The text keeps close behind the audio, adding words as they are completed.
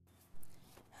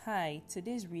Hi,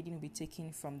 today's reading will be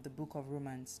taken from the book of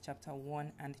Romans, chapter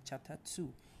 1 and chapter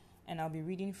 2, and I'll be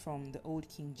reading from the Old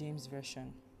King James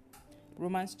Version.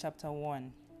 Romans chapter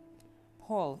 1.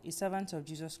 Paul, a servant of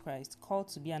Jesus Christ, called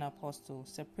to be an apostle,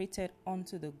 separated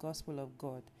unto the gospel of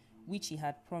God, which he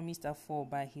had promised afore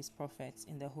by his prophets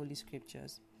in the Holy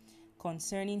Scriptures,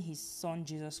 concerning his Son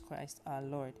Jesus Christ our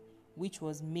Lord, which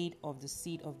was made of the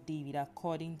seed of David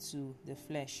according to the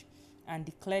flesh, and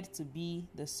declared to be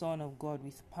the Son of God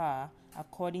with power,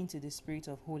 according to the Spirit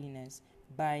of holiness,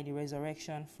 by the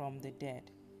resurrection from the dead,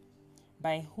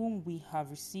 by whom we have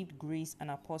received grace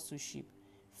and apostleship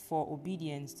for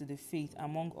obedience to the faith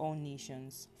among all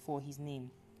nations for his name,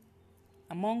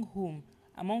 among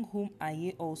whom are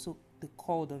ye also the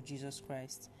called of Jesus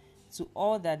Christ. To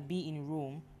all that be in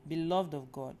Rome, beloved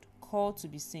of God, called to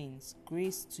be saints,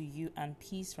 grace to you and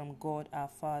peace from God our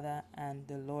Father and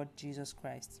the Lord Jesus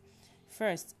Christ.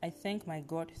 First, I thank my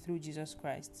God through Jesus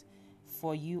Christ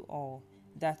for you all,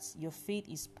 that your faith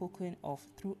is spoken of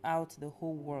throughout the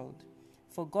whole world.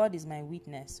 For God is my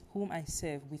witness, whom I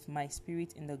serve with my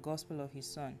spirit in the gospel of his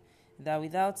Son, that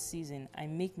without ceasing I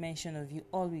make mention of you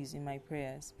always in my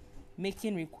prayers,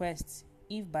 making requests,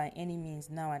 if by any means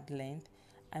now at length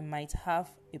I might have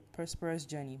a prosperous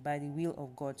journey by the will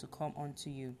of God to come unto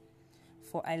you.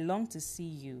 For I long to see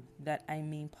you, that I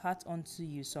may impart unto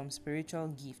you some spiritual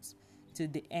gifts, to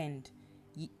the end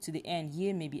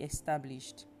ye may be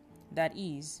established. That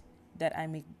is, that I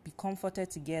may be comforted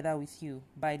together with you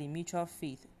by the mutual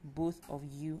faith both of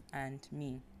you and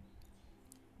me.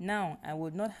 Now I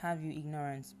would not have you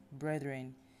ignorant,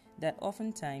 brethren, that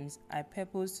oftentimes I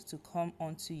purposed to come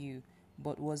unto you,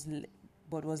 but was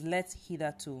let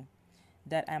hitherto,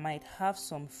 that I might have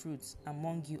some fruits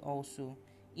among you also,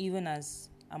 even as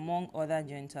among other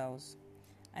Gentiles.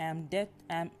 I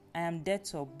am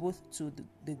debtor both to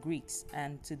the Greeks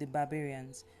and to the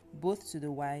barbarians, both to the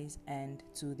wise and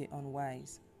to the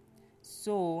unwise.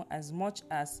 So, as much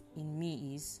as in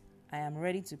me is, I am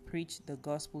ready to preach the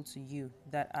gospel to you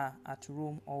that are at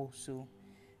Rome also.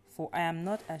 For I am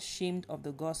not ashamed of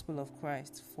the gospel of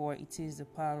Christ, for it is the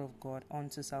power of God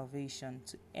unto salvation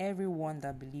to every one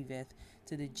that believeth,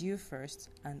 to the Jew first,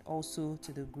 and also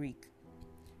to the Greek.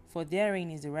 For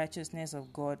therein is the righteousness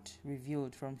of God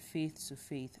revealed from faith to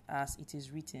faith, as it is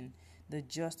written, the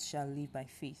just shall live by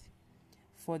faith.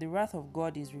 For the wrath of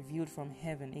God is revealed from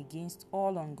heaven against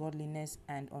all ungodliness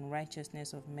and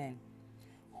unrighteousness of men,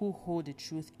 who hold the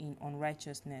truth in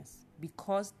unrighteousness,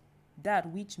 because that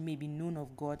which may be known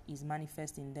of God is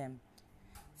manifest in them.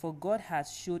 For God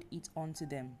hath showed it unto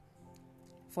them.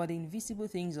 For the invisible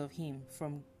things of him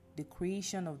from the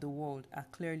creation of the world are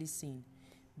clearly seen,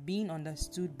 being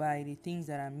understood by the things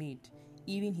that are made,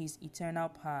 even his eternal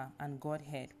power and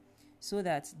Godhead, so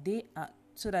that they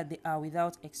are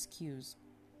without excuse.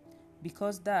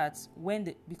 Because that when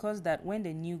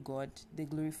they knew God, they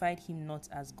glorified him not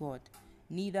as God,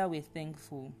 neither were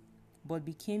thankful, but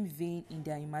became vain in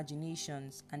their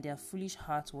imaginations, and their foolish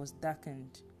heart was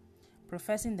darkened.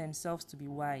 Professing themselves to be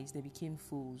wise, they became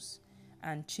fools,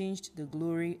 and changed the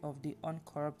glory of the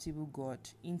uncorruptible God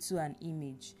into an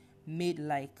image made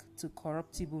like to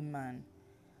corruptible man,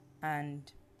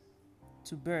 and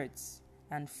to birds,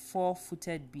 and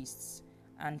four-footed beasts,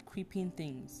 and creeping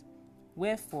things.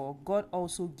 Wherefore God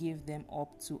also gave them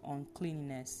up to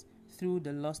uncleanness through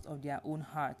the lust of their own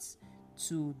hearts,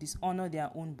 to dishonor their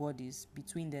own bodies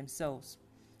between themselves,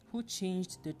 who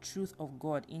changed the truth of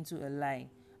God into a lie,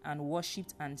 and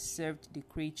worshipped and served the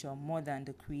creature more than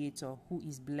the Creator, who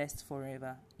is blessed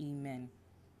forever. Amen.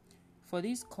 For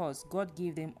this cause God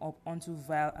gave them up unto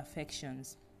vile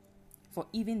affections, for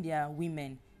even their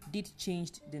women did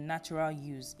change the natural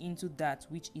use into that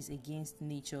which is against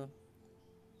nature.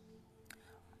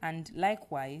 And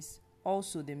likewise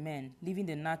also the men, leaving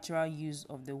the natural use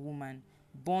of the woman,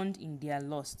 bond in their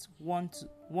lust one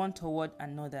toward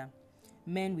another,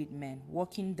 men with men,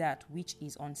 working that which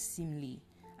is unseemly,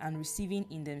 and receiving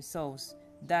in themselves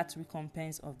that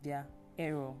recompense of their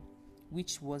error,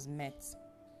 which was meat.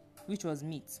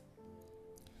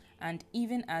 And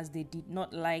even as they did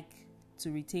not like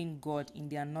to retain God in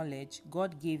their knowledge,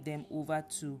 God gave them over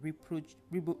to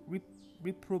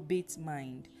reprobate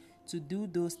mind, to do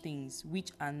those things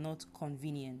which are not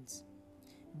convenient,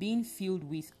 being filled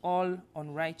with all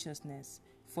unrighteousness,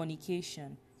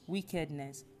 fornication,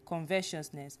 wickedness,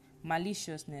 covetousness,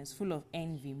 maliciousness, full of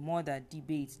envy, murder,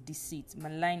 debate, deceit,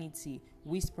 malignity,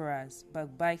 whisperers,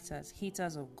 backbiters,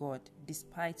 haters of God,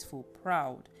 despiteful,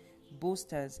 proud,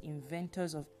 boasters,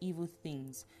 inventors of evil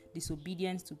things,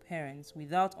 disobedient to parents,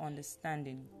 without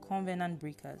understanding, covenant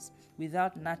breakers,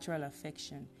 without natural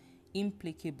affection,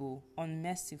 implacable,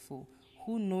 unmerciful,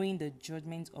 who knowing the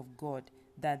judgment of God,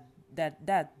 that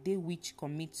they which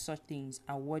commit such things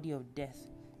are worthy of death,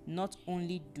 not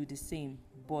only do the same,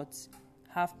 but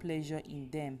have pleasure in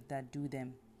them that do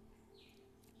them.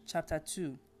 Chapter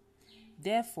 2.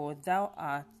 Therefore thou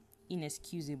art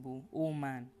inexcusable, O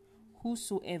man,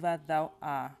 whosoever thou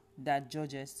art that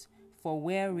judgest, for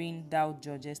wherein thou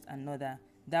judgest another,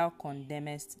 thou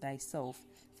condemnest thyself,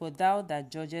 for thou that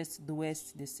judgest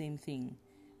doest the same thing.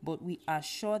 But we are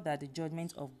sure that the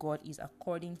judgment of God is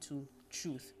according to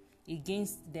truth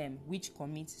against them which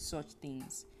commit such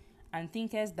things. And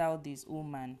thinkest thou this, O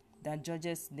man, that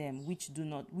judgest them which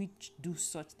do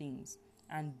such things,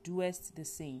 and doest the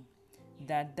same,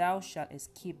 that thou shalt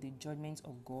escape the judgment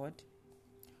of God?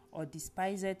 Or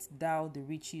despisest thou the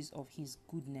riches of his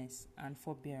goodness and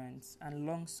forbearance and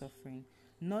long suffering,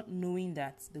 not knowing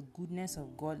that the goodness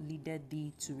of God leadeth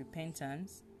thee to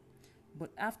repentance?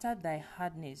 But after thy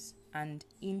hardness and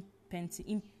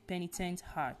impenitent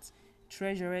heart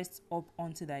treasurest up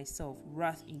unto thyself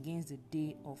wrath against the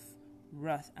day of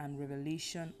wrath and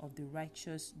revelation of the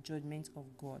righteous judgment of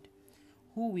God,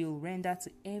 who will render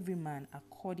to every man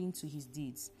according to his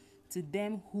deeds. To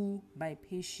them who by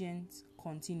patient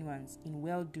continuance in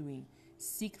well-doing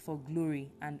seek for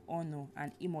glory and honor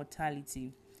and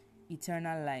immortality,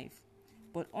 eternal life.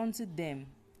 But unto them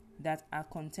that are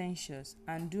contentious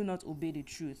and do not obey the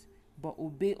truth, but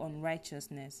obey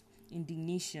unrighteousness,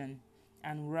 indignation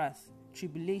and wrath,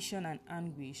 tribulation and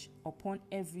anguish upon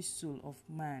every soul of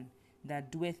man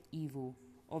that doeth evil,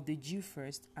 of the Jew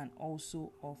first, and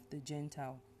also of the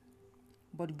Gentile.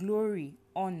 But glory,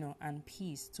 honor, and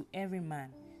peace to every man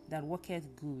that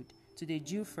worketh good, to the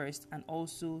Jew first, and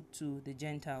also to the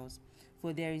Gentiles.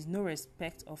 For there is no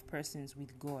respect of persons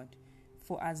with God.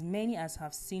 For as many as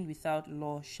have sinned without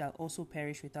law shall also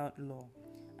perish without law,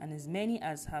 and as many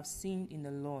as have sinned in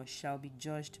the law shall be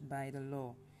judged by the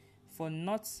law. For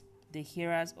not the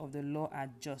hearers of the law are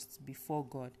just before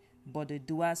God, but the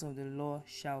doers of the law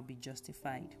shall be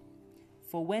justified.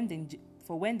 For when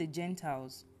the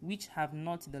Gentiles, which have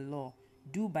not the law,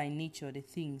 do by nature the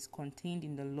things contained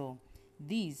in the law,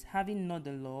 these, having not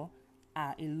the law,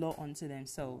 are a law unto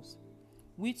themselves,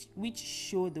 which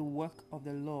show the work of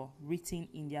the law written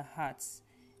in their hearts,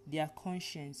 their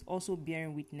conscience also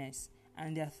bearing witness,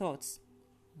 and their thoughts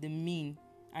the mean,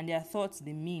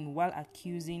 while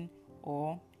accusing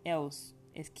or else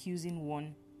excusing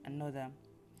one another.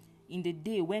 In the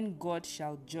day when God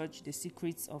shall judge the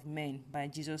secrets of men by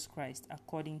Jesus Christ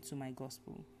according to my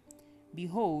gospel.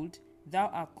 Behold, thou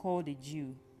art called a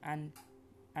Jew, and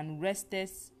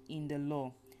restest in the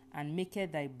law, and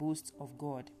makest thy boast of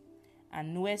God,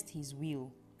 and knowest his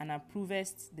will, and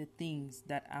approvest the things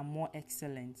that are more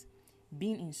excellent,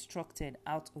 being instructed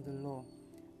out of the law,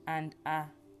 and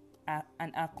are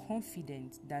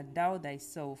confident that thou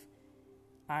thyself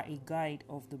are a guide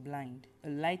of the blind, a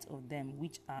light of them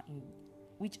which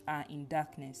are in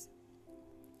darkness,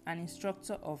 an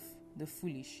instructor of the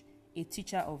foolish, a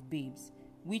teacher of babes,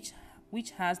 which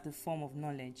has the form of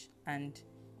knowledge and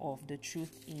of the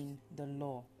truth in the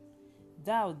law.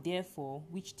 Thou therefore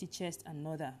which teachest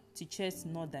another, teachest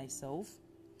not thyself?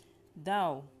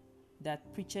 Thou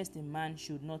that preachest a man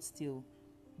should not steal,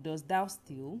 dost thou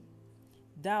steal?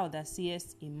 Thou that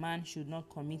sayest a man should not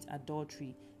commit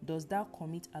adultery, dost thou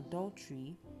commit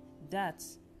adultery? That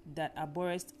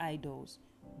abhorrest idols,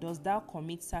 dost thou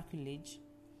commit sacrilege?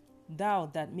 Thou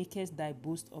that makest thy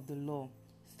boast of the law,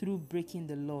 through breaking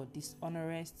the law,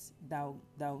 dishonorest thou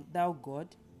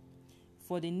God?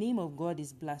 For the name of God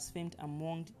is blasphemed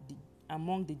among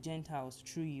the Gentiles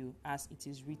through you, as it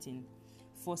is written,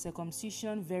 For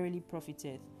circumcision verily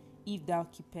profiteth, if thou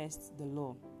keepest the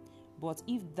law. But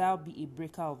if thou be a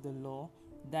breaker of the law,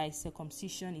 thy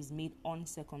circumcision is made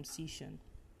uncircumcision.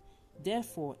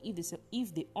 Therefore,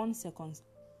 if the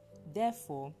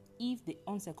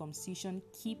uncircumcision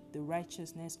keep the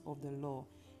righteousness of the law,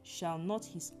 shall not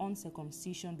his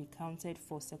uncircumcision be counted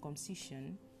for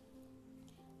circumcision?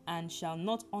 And shall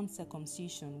not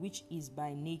uncircumcision, which is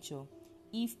by nature,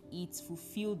 if it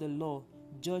fulfill the law,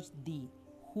 judge thee,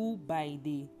 who by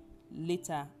the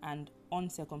letter and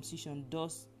uncircumcision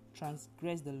does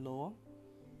transgress the law?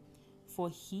 For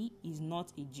he is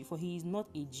not a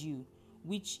Jew,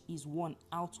 which is one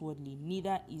outwardly,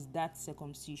 neither is that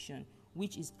circumcision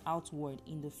which is outward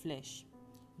in the flesh.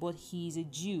 But he is a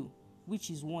Jew, which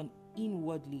is one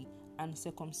inwardly, and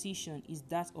circumcision is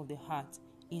that of the heart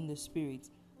in the spirit,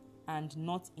 and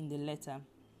not in the letter,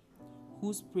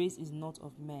 whose praise is not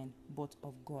of men, but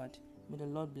of God. May the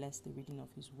Lord bless the reading of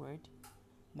his word.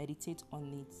 Meditate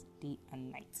on it day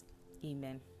and night.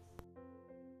 Amen.